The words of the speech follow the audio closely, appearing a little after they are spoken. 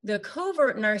The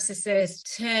covert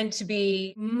narcissists tend to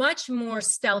be much more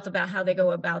stealth about how they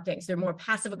go about things. They're more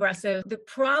passive aggressive. The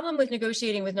problem with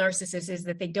negotiating with narcissists is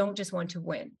that they don't just want to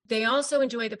win. They also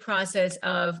enjoy the process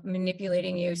of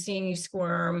manipulating you, seeing you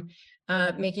squirm,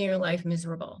 making your life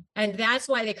miserable. And that's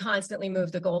why they constantly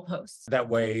move the goalposts. That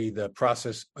way the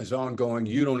process is ongoing.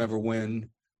 You don't ever win.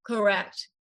 Correct.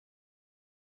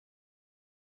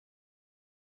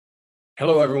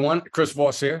 Hello, everyone. Chris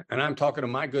Voss here, and I'm talking to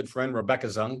my good friend, Rebecca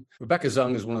Zung. Rebecca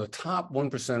Zung is one of the top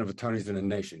 1% of attorneys in the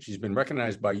nation. She's been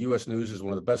recognized by U.S. News as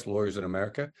one of the best lawyers in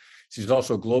America. She's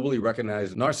also globally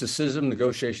recognized narcissism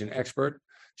negotiation expert.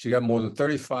 She got more than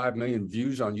 35 million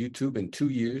views on YouTube in 2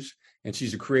 years, and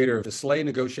she's a creator of the Slay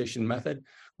Negotiation Method,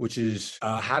 which is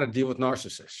how to deal with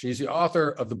narcissists. She's the author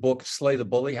of the book, Slay the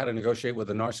Bully, How to Negotiate with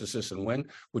a Narcissist and Win,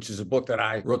 which is a book that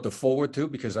I wrote the foreword to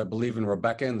because I believe in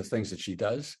Rebecca and the things that she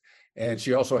does. And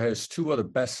she also has 2 other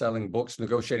best-selling books,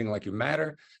 Negotiating Like You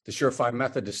Matter, The Surefire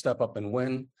Method to Step Up and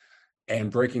Win,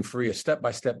 and Breaking Free, a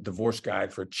step-by-step divorce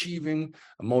guide for achieving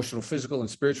emotional, physical, and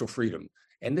spiritual freedom.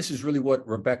 And this is really what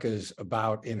Rebecca is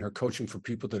about in her coaching for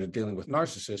people that are dealing with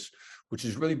narcissists, which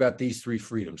is really about these 3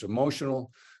 freedoms: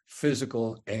 emotional,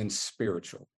 physical, and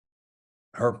spiritual.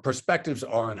 Her perspectives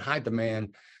are in high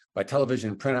demand by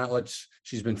television and print outlets.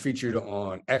 She's been featured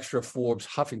on Extra, Forbes,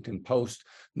 Huffington Post,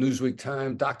 Newsweek,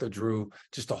 Time, Dr. Drew,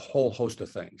 just a whole host of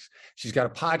things. She's got a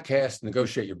podcast,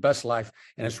 Negotiate Your Best Life,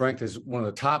 and it's ranked as one of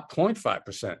the top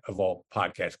 0.5% of all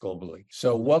podcasts globally.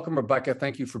 So welcome, Rebecca.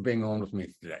 Thank you for being on with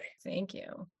me today. Thank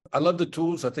you. I love the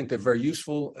tools. I think they're very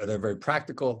useful. They're very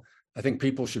practical. I think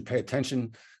people should pay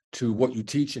attention to what you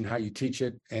teach and how you teach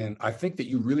it. And I think that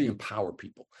you really empower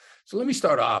people. So let me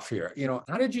start off here.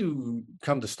 How did you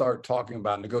come to start talking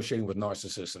about negotiating with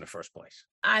narcissists in the first place?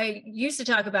 I used to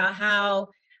talk about how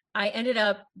I ended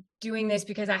up doing this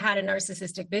because I had a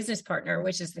narcissistic business partner,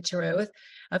 which is the truth,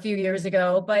 a few years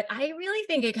ago. But I really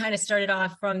think it kind of started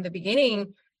off from the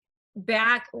beginning,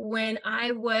 back when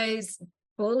I was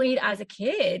bullied as a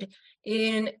kid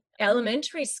in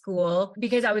elementary school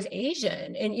because I was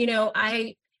Asian. And,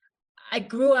 I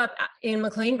grew up in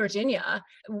McLean, Virginia.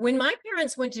 When my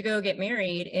parents went to go get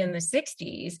married in the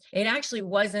 60s, it actually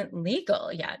wasn't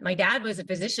legal yet. My dad was a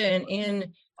physician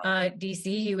in DC.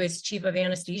 He was chief of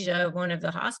anesthesia of one of the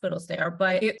hospitals there,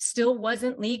 but it still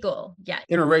wasn't legal yet.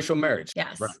 Interracial marriage.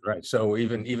 Yes. Right. So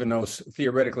even though it's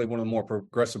theoretically one of the more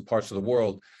progressive parts of the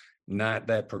world, not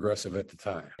that progressive at the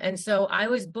time. And so I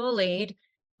was bullied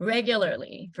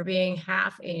regularly for being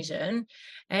half Asian.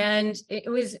 And it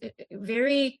was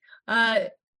very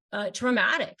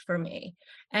traumatic for me.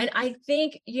 And I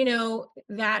think,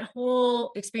 that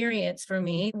whole experience for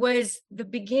me was the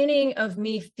beginning of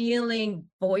me feeling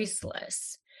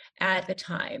voiceless at the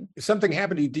time. Something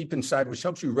happened to you deep inside, which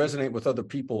helps you resonate with other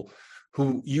people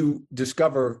who you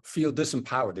discover feel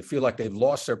disempowered. They feel like they've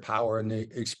lost their power, and the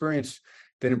experience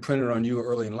that imprinted on you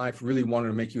early in life really wanted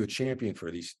to make you a champion for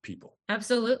these people.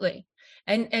 Absolutely.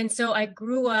 And so I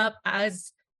grew up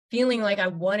as feeling like I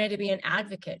wanted to be an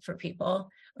advocate for people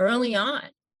early on,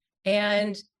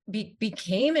 and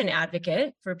became an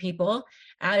advocate for people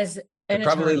as an It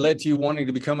probably attorney. led to you wanting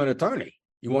to become an attorney.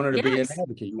 You wanted to be an Yes.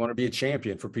 advocate. You want to be a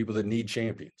champion for people that need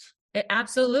champions.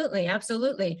 Absolutely.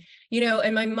 Absolutely.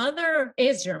 And my mother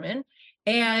is German.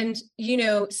 And,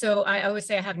 so I always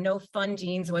say I have no fun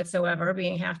genes whatsoever,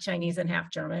 being half Chinese and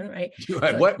half German, right?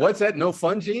 What's that? No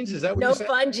fun genes? Is that what no you said?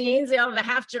 fun genes, the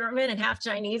half German and half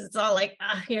Chinese. It's all like,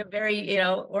 very,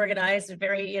 organized and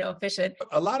very, efficient.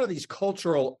 A lot of these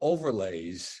cultural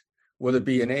overlays, whether it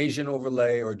be an Asian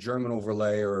overlay or German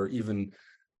overlay, or even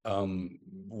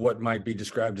what might be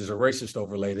described as a racist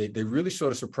overlay, they really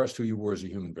sort of suppressed who you were as a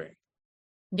human being.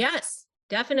 Yes,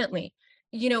 definitely.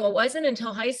 It wasn't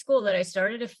until high school that I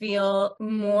started to feel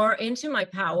more into my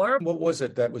power. What was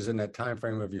it that was in that time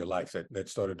frame of your life that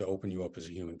started to open you up as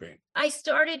a human being? I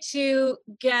started to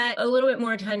get a little bit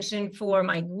more attention for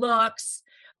my looks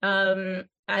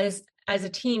as a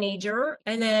teenager.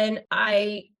 And then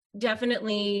I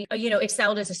definitely,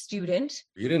 excelled as a student.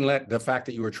 You didn't let the fact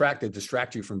that you were attractive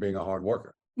distract you from being a hard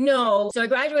worker. No. So I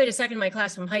graduated second in my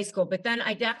class from high school, but then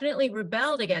I definitely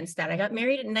rebelled against that. I got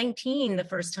married at 19 the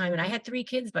first time, and I had 3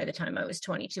 kids by the time I was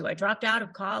 22. I dropped out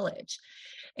of college,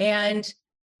 and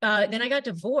then I got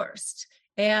divorced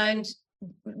and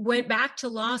went back to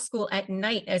law school at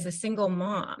night as a single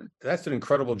mom. That's an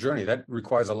incredible journey. That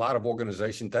requires a lot of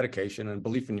organization, dedication, and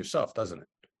belief in yourself, doesn't it?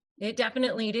 It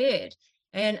definitely did.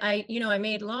 And I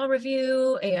made law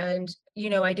review, and,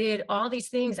 I did all these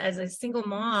things as a single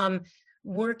mom,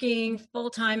 working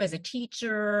full-time as a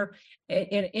teacher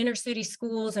in inner city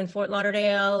schools in Fort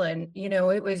Lauderdale. And,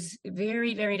 it was a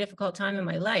very, very difficult time in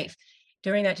my life.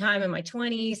 during that time in my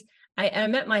 20s. I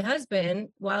met my husband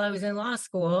while I was in law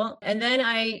school, and then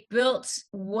I built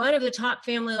one of the top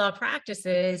family law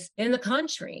practices in the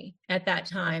country at that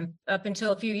time. Up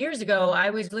until a few years ago,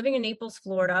 I was living in Naples,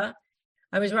 Florida.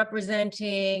 I was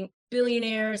representing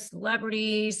billionaires,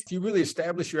 celebrities. You really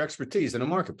establish your expertise in the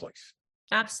marketplace.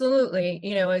 Absolutely.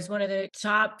 As one of the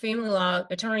top family law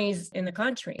attorneys in the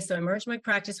country. So I merged my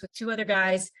practice with two other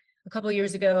guys a couple of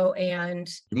years ago, and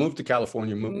you moved to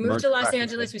California, moved to Los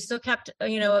Angeles. We still kept,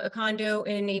 a condo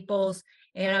in Naples,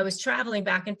 and I was traveling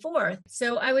back and forth.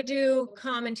 So I would do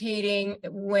commentating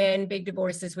when big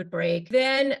divorces would break.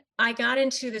 Then I got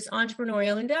into this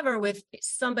entrepreneurial endeavor with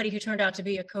somebody who turned out to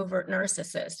be a covert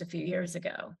narcissist a few years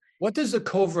ago. What does a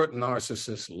covert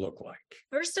narcissist look like?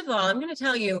 First of all, I'm going to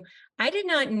tell you, I did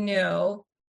not know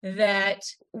that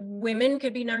women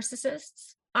could be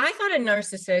narcissists. I thought a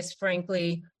narcissist,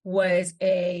 frankly, was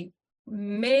a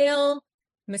male,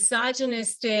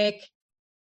 misogynistic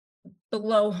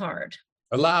blowhard.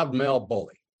 A loud male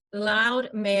bully. Loud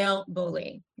male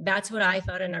bully. That's what I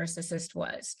thought a narcissist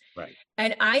was. Right.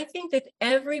 And I think that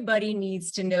everybody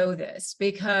needs to know this,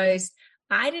 because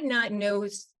I did not know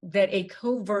that a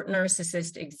covert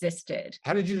narcissist existed.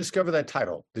 How did you discover that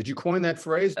title? Did you coin that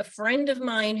phrase? A friend of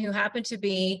mine who happened to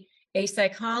be a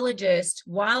psychologist,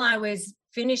 while I was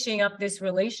finishing up this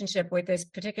relationship with this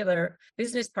particular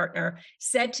business partner,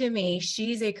 said to me,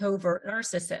 she's a covert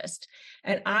narcissist.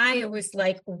 And I was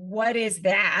like, what is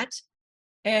that?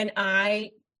 And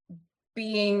I,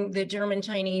 being the German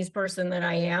Chinese person that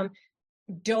I am,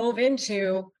 dove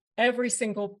into every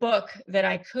single book that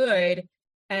I could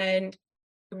and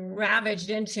ravaged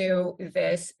into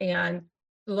this and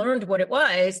learned what it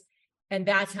was. And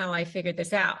that's how I figured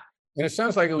this out. And it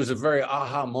sounds like it was a very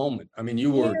aha moment. I mean,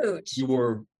 you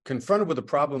were confronted with a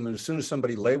problem, and as soon as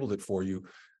somebody labeled it for you,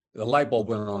 the light bulb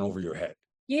went on over your head.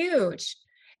 Huge.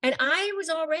 And I was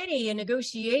already a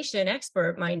negotiation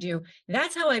expert, mind you.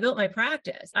 That's how I built my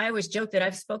practice. I always joke that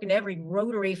I've spoken to every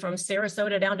Rotary from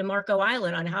Sarasota down to Marco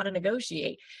Island on how to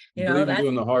negotiate. You believe in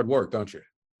doing the hard work, don't you?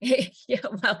 Yeah,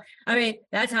 well, I mean,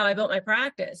 that's how I built my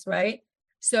practice, right?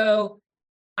 So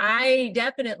I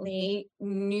definitely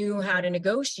knew how to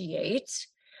negotiate,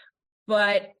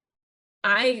 but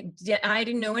I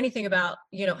didn't know anything about,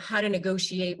 how to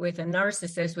negotiate with a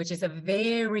narcissist, which is a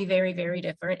very, very, very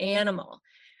different animal.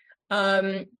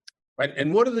 Right.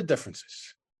 And what are the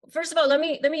differences? First of all, let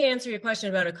me answer your question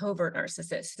about a covert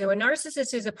narcissist. So a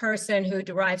narcissist is a person who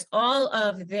derives all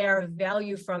of their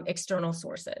value from external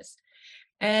sources.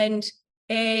 And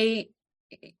they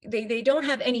don't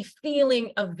have any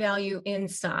feeling of value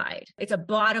inside. It's a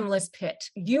bottomless pit.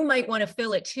 You might want to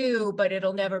fill it too, but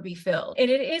it'll never be filled.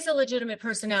 And it is a legitimate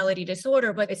personality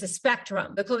disorder, but it's a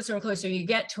spectrum. The closer and closer you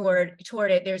get toward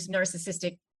it, there's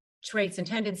narcissistic traits and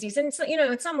tendencies. And so,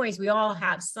 in some ways we all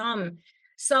have some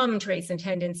traits and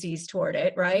tendencies toward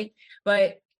it, right?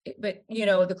 But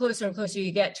the closer and closer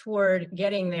you get toward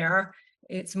getting there,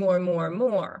 it's more and more and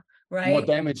more, right? More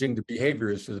damaging the behavior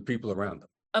is to the people around them.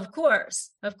 Of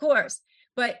course.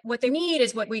 But what they need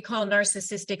is what we call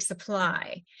narcissistic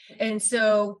supply. And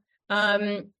so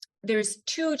there's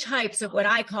two types of what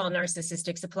I call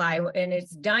narcissistic supply, and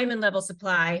it's diamond level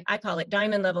supply. I call it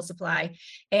diamond level supply,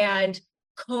 and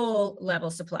coal level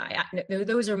supply.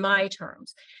 Those are my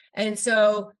terms. And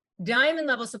so diamond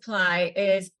level supply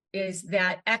is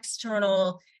that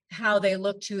external, how they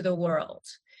look to the world.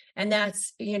 And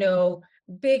that's,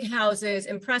 big houses,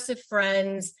 impressive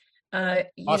friends,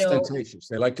 ostentatious.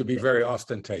 They like to be very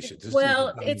ostentatious.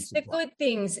 It's the good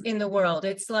things in the world.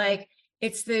 It's like,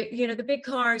 it's the, the big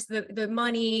cars, the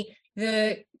money,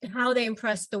 how they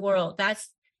impress the world. That's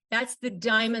the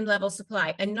diamond level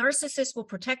supply. A narcissist will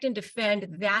protect and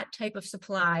defend that type of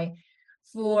supply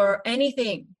for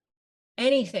anything.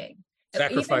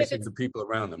 Sacrificing the people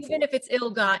around them. Even if it's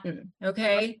ill-gotten,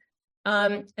 okay?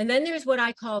 And then there's what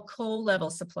I call coal level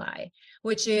supply,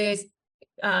 which is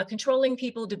controlling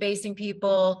people, debasing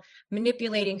people,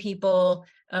 manipulating people,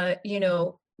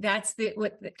 that's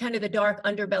kind of the dark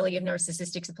underbelly of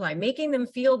narcissistic supply, making them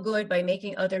feel good by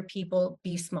making other people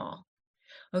be small.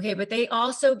 Okay, but they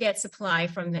also get supply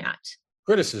from that.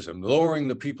 Criticism, lowering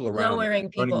the people around, lowering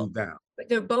people, running them down. But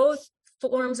they're both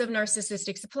forms of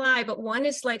narcissistic supply, but one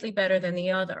is slightly better than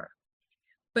the other.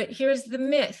 But here's the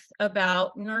myth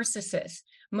about narcissists.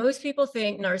 Most people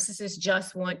think narcissists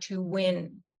just want to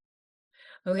win.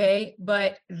 Okay,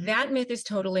 but that myth is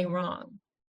totally wrong.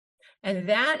 And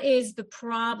that is the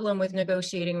problem with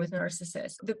negotiating with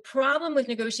narcissists. The problem with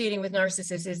negotiating with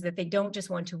narcissists is that they don't just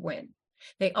want to win.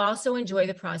 They also enjoy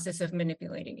the process of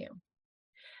manipulating you.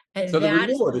 And So the that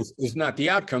is, reward is not the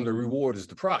outcome. The reward is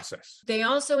the process. they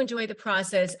also enjoy the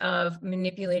process of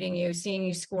manipulating you, seeing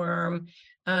you squirm,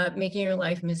 making your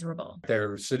life miserable.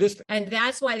 They're sadistic. And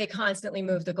that's why they constantly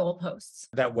move the goalposts.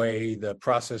 That way, the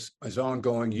process is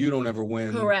ongoing. You don't ever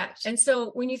win. Correct. And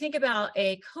so when you think about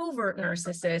a covert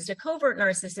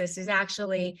narcissist is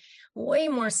actually way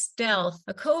more stealth.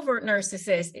 A covert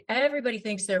narcissist, everybody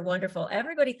thinks they're wonderful.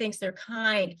 Everybody thinks they're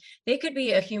kind. They could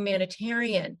be a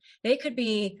humanitarian. They could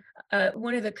be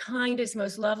one of the kindest,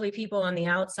 most lovely people on the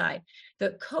outside.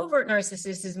 The covert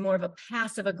narcissist is more of a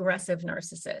passive aggressive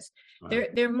narcissist. Wow.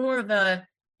 They're more of a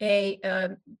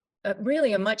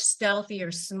really a much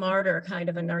stealthier, smarter kind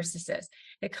of a narcissist.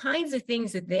 The kinds of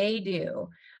things that they do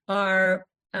are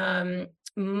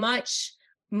much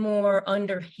more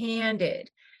underhanded.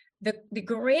 The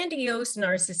grandiose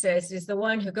narcissist is the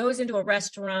one who goes into a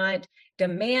restaurant,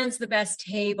 demands the best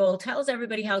table, tells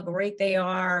everybody how great they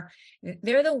are.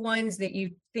 They're the ones that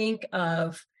you think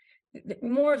of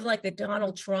more of like the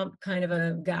Donald Trump kind of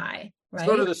a guy, right?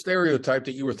 Sort of the stereotype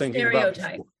that you were thinking about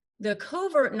before. The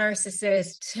covert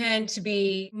narcissists tend to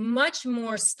be much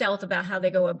more stealth about how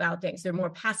they go about things. They're more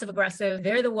passive aggressive.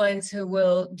 They're the ones who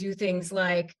will do things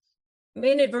like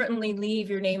inadvertently leave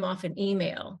your name off an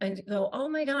email and go, oh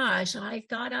my gosh, I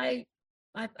thought I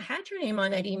had your name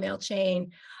on that email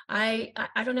chain. I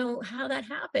don't know how that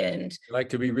happened. They like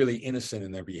to be really innocent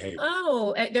in their behavior.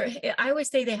 Oh, I always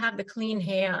say they have the clean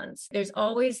hands. There's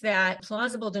always that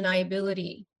plausible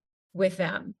deniability with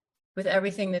them, with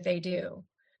everything that they do.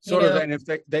 Sort of, and if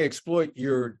they exploit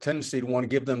your tendency to want to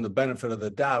give them the benefit of the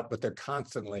doubt, but they're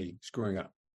constantly screwing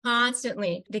up.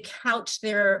 Constantly. They couch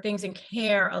their things in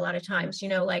care a lot of times,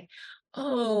 like,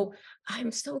 oh,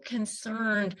 I'm so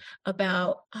concerned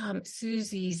about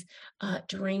Susie's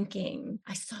drinking.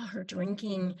 I saw her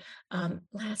drinking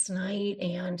last night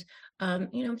and,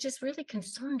 I'm just really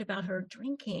concerned about her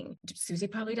drinking. Susie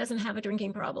probably doesn't have a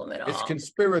drinking problem at all. It's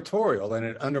conspiratorial and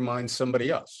it undermines somebody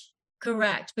else.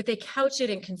 Correct. But they couch it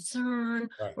in concern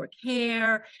or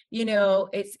care.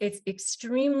 It's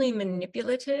extremely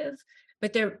manipulative,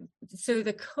 but so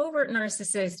the covert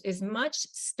narcissist is much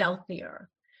stealthier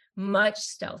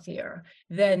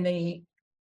than the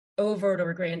overt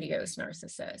or grandiose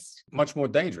narcissist. Much more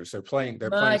dangerous. They're playing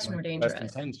more dangerous. Best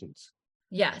intentions.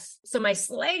 Yes. So my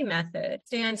SLAY method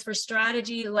stands for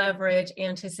strategy, leverage,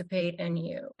 anticipate, and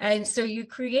you. And so you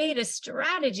create a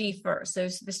strategy first. So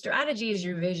the strategy is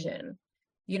your vision.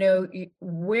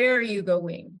 Where are you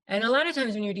going? And a lot of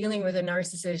times when you're dealing with a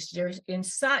narcissist, you're in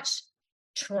such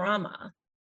trauma,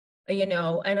 and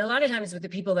a lot of times with the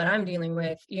people that I'm dealing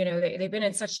with, they've been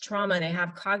in such trauma, they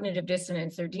have cognitive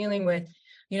dissonance. They're dealing with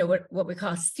what we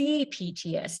call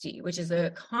CPTSD, which is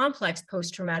a complex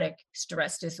post-traumatic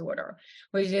stress disorder,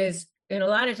 which is, a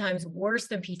lot of times worse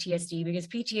than PTSD, because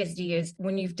PTSD is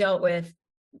when you've dealt with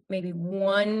maybe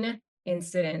one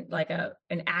incident, like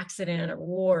an accident or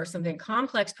war or something.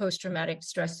 Complex post-traumatic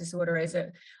stress disorder is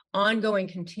an ongoing,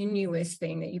 continuous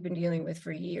thing that you've been dealing with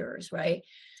for years, right?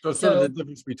 So sort of the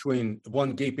difference between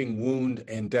one gaping wound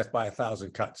and death by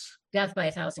 1,000 cuts. Death by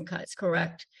 1,000 cuts,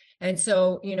 correct. And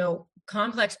so,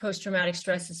 complex post-traumatic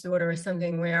stress disorder is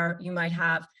something where you might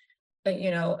have,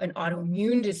 an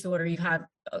autoimmune disorder. You have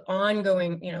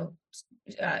ongoing,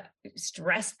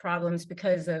 stress problems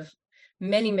because of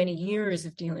many, many years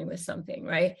of dealing with something,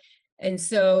 right? And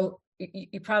so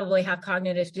you probably have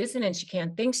cognitive dissonance. You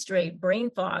can't think straight,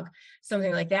 brain fog,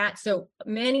 something like that. So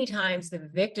many times the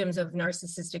victims of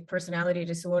narcissistic personality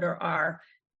disorder are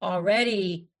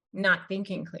already not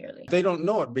thinking clearly. They don't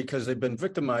know it because they've been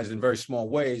victimized in very small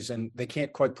ways and they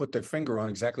can't quite put their finger on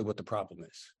exactly what the problem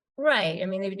is. Right. I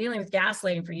mean, they've been dealing with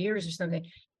gaslighting for years or something,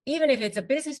 even if it's a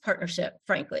business partnership,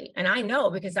 frankly. And I know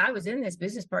because I was in this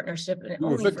business partnership and you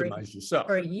were victimized yourself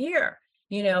for a year,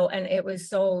 and it was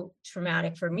so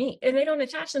traumatic for me. And they don't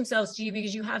attach themselves to you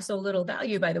because you have so little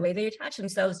value, by the way. They attach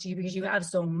themselves to you because you have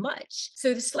so much.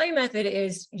 So the SLAY method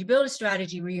is you build a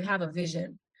strategy where you have a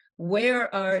vision.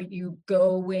 Where are you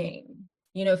going?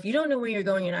 If you don't know where you're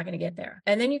going, you're not going to get there.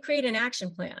 And then you create an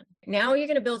action plan. Now you're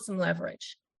going to build some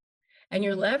leverage. And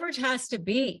your leverage has to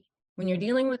be, when you're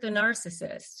dealing with a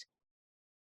narcissist,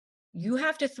 you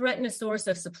have to threaten a source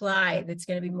of supply that's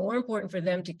going to be more important for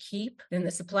them to keep than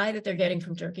the supply that they're getting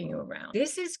from jerking you around.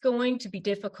 This is going to be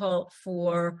difficult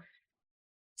for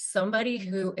somebody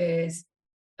who is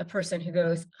a person who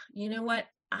goes, you know what,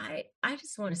 I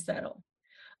just want to settle.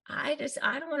 I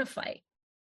don't want to fight.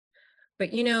 But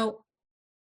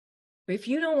if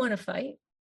you don't want to fight,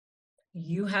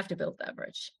 you have to build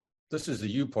leverage. This is the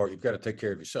you part. You've got to take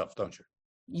care of yourself, don't you?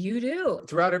 You do.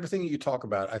 Throughout everything that you talk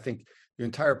about, I think your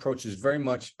entire approach is very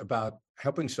much about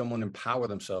helping someone empower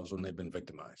themselves when they've been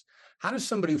victimized. How does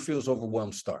somebody who feels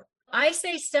overwhelmed start? I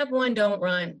say step one, don't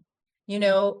run.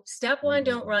 Step one,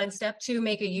 don't run. Step two,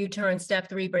 make a U-turn. Step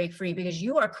three, break free, because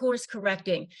you are course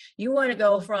correcting. You want to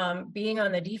go from being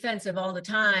on the defensive all the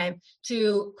time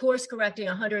to course correcting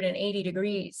 180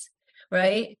 degrees,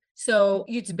 right? So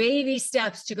it's baby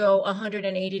steps to go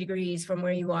 180 degrees from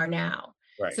where you are now.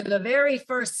 Right. So the very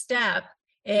first step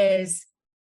is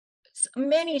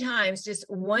many times just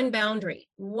one boundary.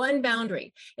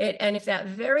 And if that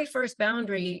very first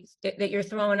boundary that you're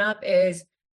throwing up is,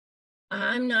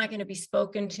 I'm not going to be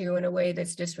spoken to in a way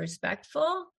that's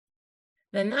disrespectful,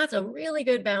 then that's a really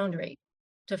good boundary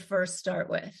to first start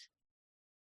with.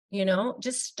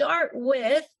 Just start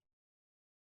with,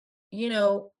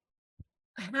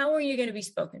 how are you going to be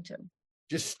spoken to?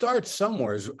 Just start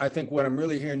somewhere is, I think, what I'm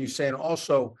really hearing you saying.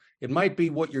 Also, it might be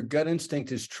what your gut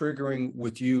instinct is triggering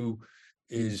with you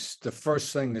is the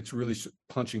first thing that's really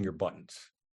punching your buttons.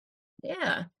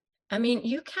 Yeah. I mean,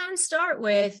 you can start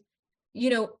with,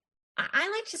 I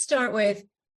like to start with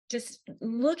just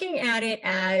looking at it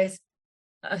as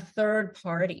a third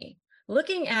party,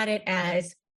 looking at it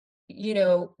as,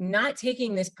 not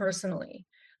taking this personally,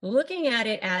 looking at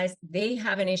it as they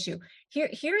have an issue.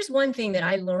 Here's one thing that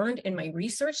I learned in my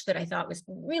research that I thought was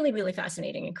really, really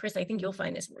fascinating. And Chris, I think you'll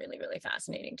find this really, really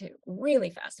fascinating too, really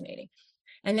fascinating.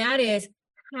 And that is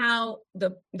how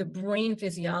the brain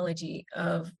physiology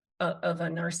of a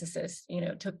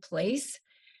narcissist, took place.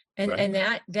 And, right.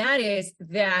 and that is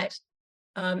that,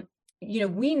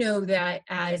 we know that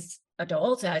as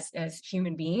adults, as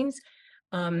human beings,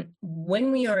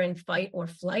 when we are in fight or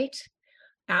flight,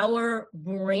 our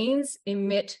brains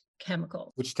emit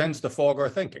chemicals, which tends to fog our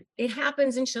thinking. It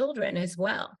happens in children as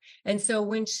well. And so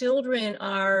when children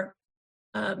are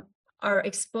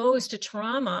exposed to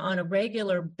trauma on a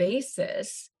regular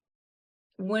basis,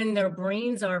 when their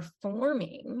brains are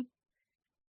forming,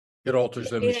 it alters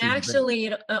them. It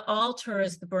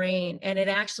alters the brain, and it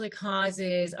actually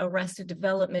causes arrested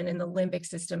development in the limbic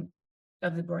system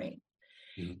of the brain.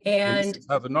 Mm-hmm. And this is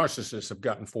how the narcissists have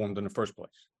gotten formed in the first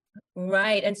place.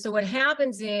 Right. And so what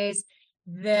happens is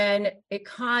then it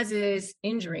causes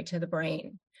injury to the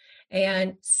brain.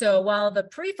 And so while the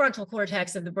prefrontal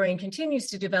cortex of the brain continues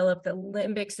to develop, the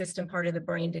limbic system part of the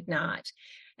brain did not.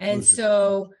 And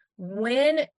so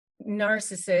when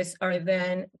narcissists are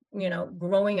then,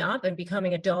 growing up and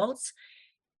becoming adults,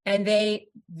 and they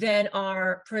then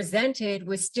are presented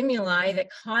with stimuli that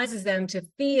causes them to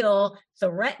feel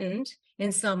threatened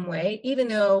in some way, even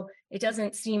though it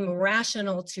doesn't seem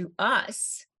rational to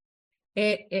us,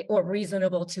 or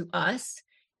reasonable to us,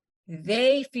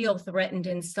 they feel threatened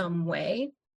in some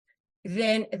way,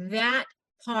 then that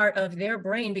part of their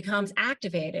brain becomes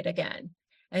activated again.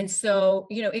 And so,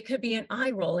 it could be an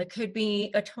eye roll, it could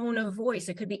be a tone of voice,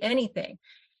 it could be anything.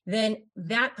 Then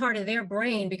that part of their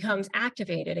brain becomes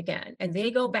activated again, and they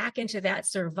go back into that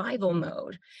survival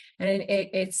mode. And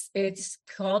it's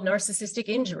called narcissistic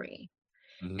injury.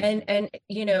 Mm-hmm. And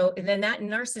then that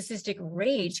narcissistic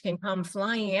rage can come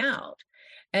flying out.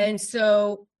 And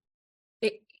so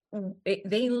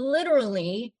they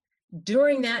literally,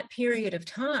 during that period of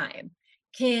time,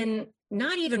 can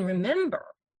not even remember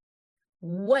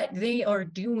what they are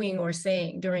doing or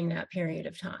saying during that period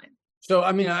of time. So,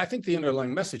 I think the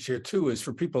underlying message here too is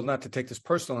for people not to take this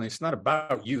personally. It's not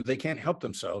about you. They can't help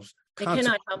themselves. They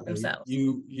cannot help themselves.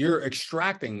 You're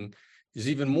extracting is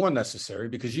even more necessary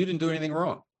because you didn't do anything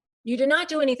wrong. You did not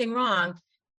do anything wrong.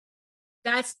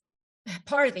 That's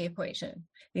part of the equation.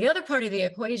 The other part of the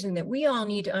equation that we all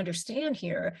need to understand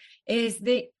here is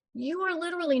that you are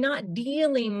literally not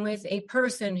dealing with a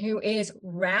person who is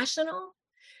rational,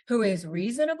 who is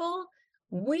reasonable.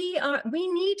 We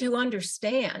need to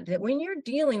understand that when you're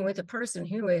dealing with a person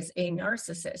who is a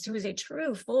narcissist, who is a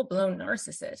true full-blown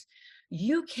narcissist,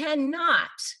 you cannot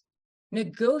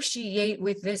negotiate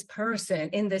with this person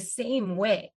in the same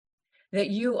way that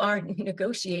you are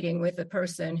negotiating with a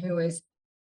person who is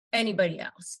anybody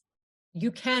else.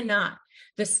 You cannot.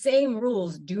 The same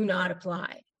rules do not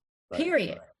apply.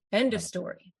 Period. Right. End of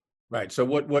story. Right. So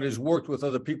what has worked with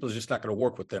other people is just not going to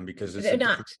work with them because they're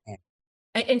not.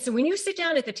 And so when you sit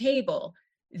down at the table,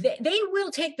 they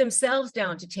will take themselves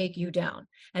down to take you down.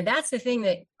 And that's the thing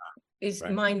that is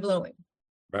mind-blowing.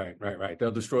 Right.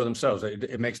 They'll destroy themselves.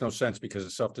 It makes no sense because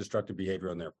it's self-destructive behavior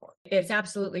on their part. It's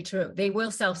absolutely true. They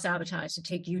will self-sabotage to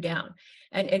take you down.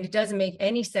 And it doesn't make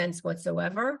any sense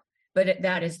whatsoever, but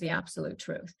that is the absolute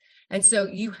truth. And so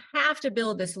you have to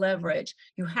build this leverage.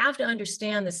 You have to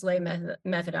understand the SLAY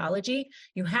methodology.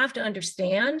 You have to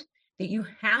understand that you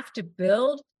have to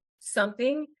build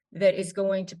something that is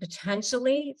going to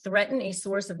potentially threaten a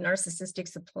source of narcissistic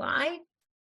supply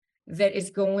that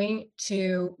is going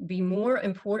to be more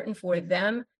important for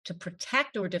them to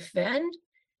protect or defend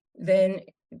than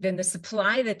the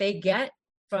supply that they get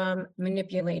from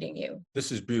manipulating you.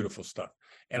 This is beautiful stuff.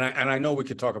 And I know we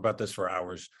could talk about this for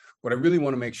hours. What I really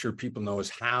want to make sure people know is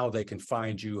how they can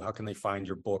find you. How can they find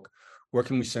your book? Where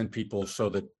can we send people so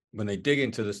that when they dig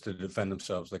into this to defend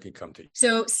themselves, they can come to you?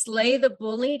 So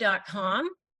slaythebully.com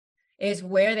is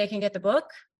where they can get the book.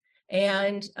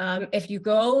 And if you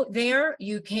go there,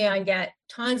 you can get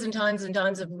tons and tons and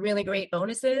tons of really great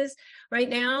bonuses right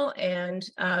now. And,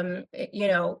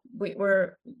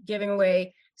 we're giving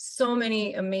away so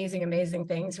many amazing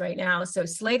things right now. So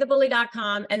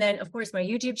slaythebully.com. And then, of course, my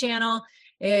YouTube channel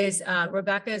is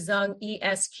Rebecca Zung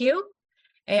ESQ.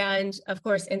 And, of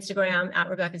course, Instagram at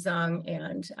Rebecca Zung.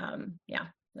 And,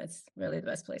 that's really the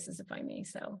best places to find me.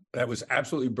 So that was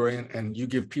absolutely brilliant. And you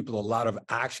give people a lot of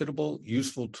actionable,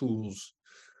 useful tools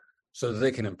so that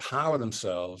they can empower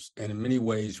themselves and in many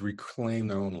ways reclaim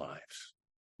their own lives.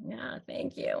 Yeah,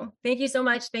 thank you. Thank you so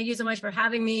much. Thank you so much for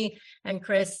having me. And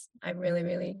Chris, I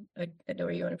really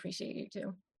adore you and appreciate you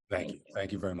too. Thank you.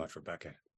 Thank you very much, Rebecca.